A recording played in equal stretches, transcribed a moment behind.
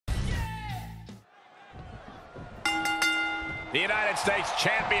The United States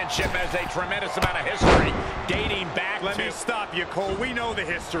Championship has a tremendous amount of history dating back Let me stop you, Cole. We know the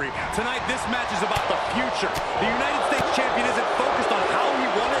history. Tonight, this match is about the future. The United States Champion isn't focused on how he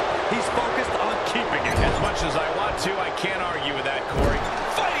won it. He's focused on keeping it. As much as I want to, I can't argue with that, Corey.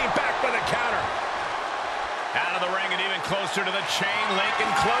 Fighting back with a counter. Out of the ring and even closer to the chain link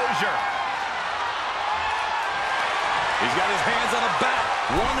enclosure. He's got his hands on a bat.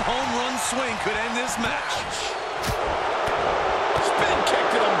 One home run swing could end this match. Spin kick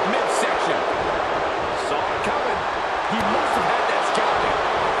to the midsection. Saw it coming. He must have had that scouting.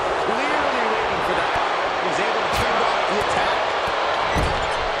 Clearly waiting for that. He's able to fend off the attack.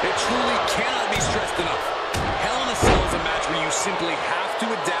 It truly cannot be stressed enough. Hell in a Cell is a match where you simply have to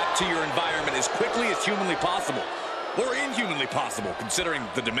adapt to your environment as quickly as humanly possible. Or inhumanly possible, considering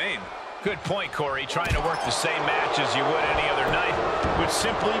the domain. Good point, Corey. Trying to work the same match as you would any other night would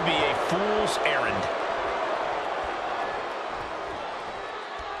simply be a fool's errand.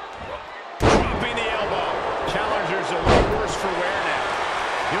 Dropping the elbow. Challenger's a little worse for wear now.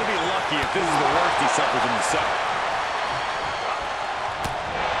 He'll be lucky if this is the worst he suffers in the set.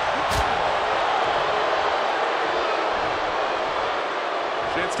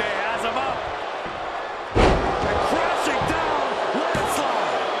 Shinsuke has him up. Crashing down.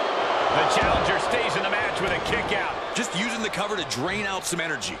 Landslide. The challenger stays in the match with a kick out. Just using the cover to drain out some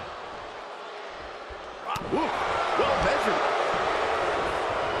energy. Ooh, well measured.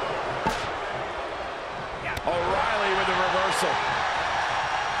 O'Reilly with the reversal.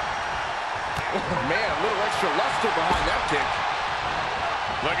 Oh, man, a little extra luster behind that kick.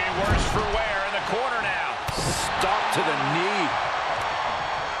 Looking worse for wear in the corner now. Stop to the knee.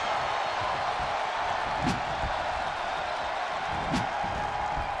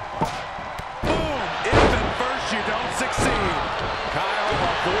 Boom! If at first you don't succeed. Kyle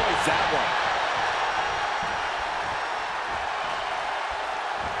avoids that one.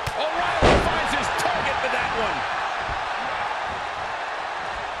 O'Reilly finds his target for that one.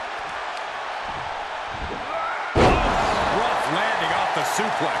 Rough landing off the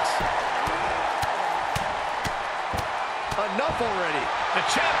suplex. Enough already. The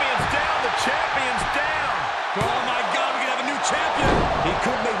champion's down. The champion's down. Oh my God, we can have a new champion. He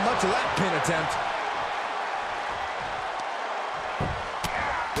couldn't make much of that pin attempt.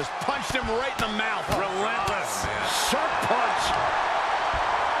 Just punched him right in the mouth. Relentless. Sharp punch.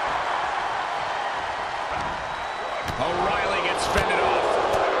 O'Reilly gets fended off.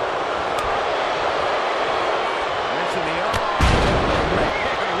 Into the arm.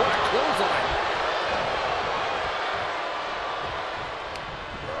 Man, what a clothesline.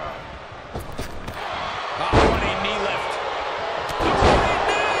 Running knee lift. The running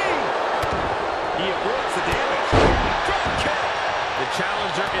knee. He avoids the damage. Drop kick. The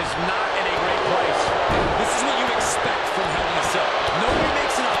challenger is not in a great place. This is what you expect from Hell in a Cell. Nobody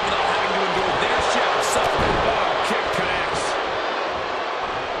makes it out without having to endure their share of suffering. Oh, kick connects.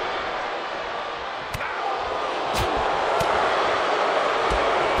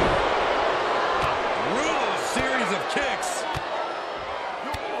 Brutal series of kicks.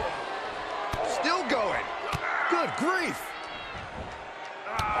 Still going. Good grief.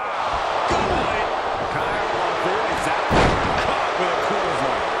 Good night. Kyle avoids that one. Caught with a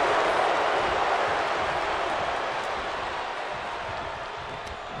clothesline.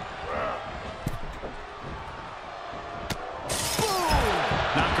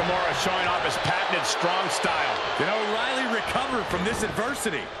 Nakamura showing off his patented strong style. Can O'Reilly recover from this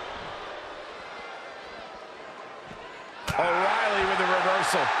adversity? O'Reilly with the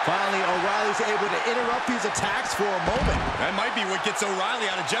reversal. Finally, O'Reilly's able to interrupt these attacks for a moment. That might be what gets O'Reilly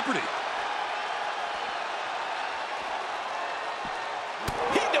out of jeopardy.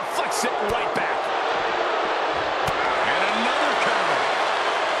 He deflects it right back. And another counter.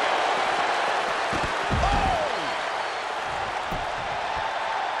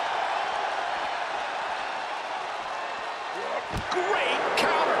 Great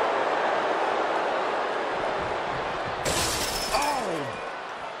counter.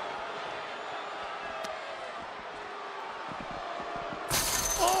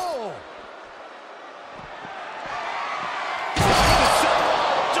 Oh!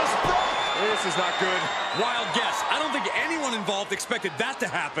 Just broke. This is not good. Wild guess. I don't think anyone involved expected that to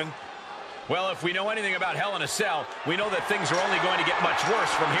happen. Well, if we know anything about Hell in a Cell, we know that things are only going to get much worse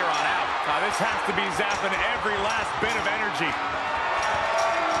from here on out. This has to be zapping every last bit of energy.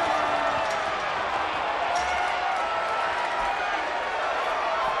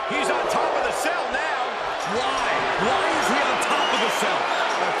 He's on top of the cell now. Why? Why is he on top of the cell?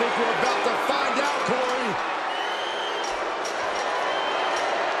 I think we're about to find out, Corey.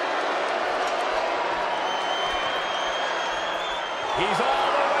 He's all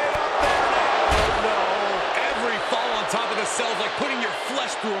the way up there now. Oh, no. Every fall on top of the cell is like putting your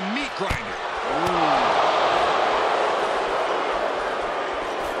flesh through a meat grinder.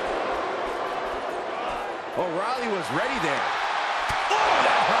 O'Reilly was ready there. Oh,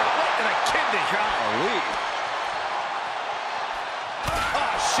 that hurt right to the kidney. Golly.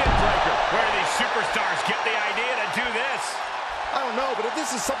 Oh, shin breaker. Where do these superstars get the idea to do this? I don't know, but if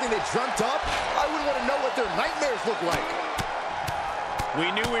this is something they dreamt up, I would want to know what their nightmares look like. We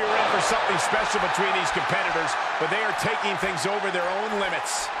knew we were in for something special between these competitors, but they are taking things over their own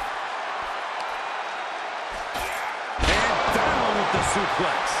limits. And down with the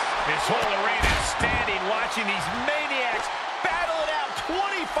suplex. This whole arena is standing watching these maniacs battle it out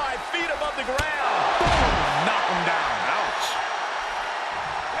 25 feet above the ground. Boom! Knock them down. Ouch.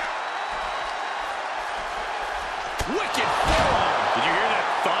 Wicked forearm. Did you hear that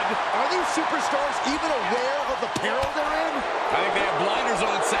thud? Are these superstars even aware of the peril they're in? I think they have blinders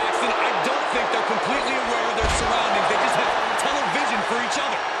on, Saxton. I don't think they're completely aware of their surroundings. They just have tunnel vision for each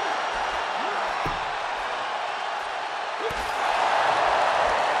other.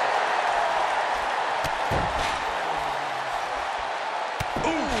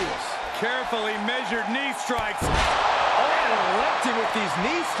 Ooh. Carefully measured knee strikes. Oh, left him with these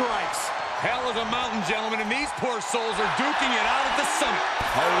knee strikes. Hell is a mountain, gentlemen, and these poor souls are duking it out at the summit.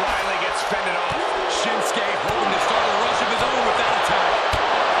 O'Reilly gets fended off. Shinsuke hoping to start a rush of his own with that attack.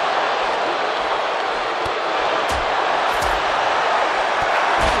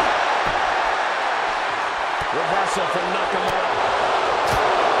 Reversal from Nakamura.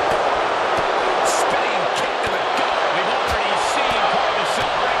 Spinning kick to the gut. We've already seen part of the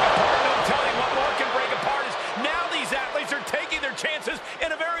cell break apart. No telling what more can break apart is now these athletes are taking their chances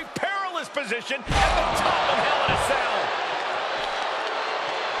in a very perilous position at the top of Hell in a Cell.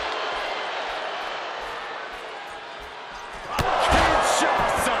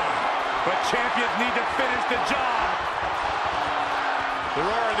 But champions need to finish the job. The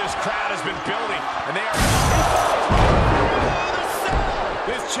roar of this crowd has been building, and they are the cell.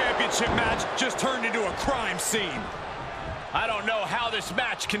 This championship match just turned into a crime scene. I don't know how this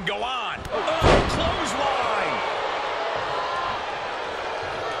match can go on. Oh, clothesline.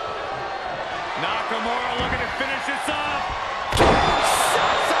 Nakamura looking to finish this off.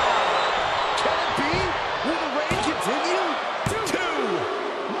 Can it be? Will the reign continue?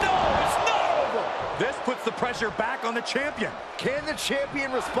 This puts the pressure back on the champion. Can the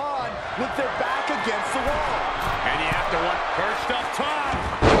champion respond with their back against the wall? And you have to want perched up top.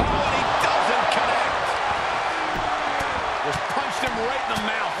 Oh, and he doesn't connect. Just punched him right in the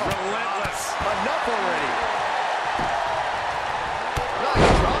mouth. Relentless. Enough already. Nice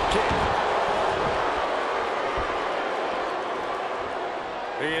drop kick.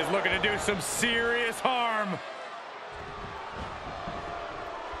 He is looking to do some serious harm.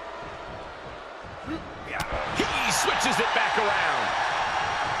 He switches it back around.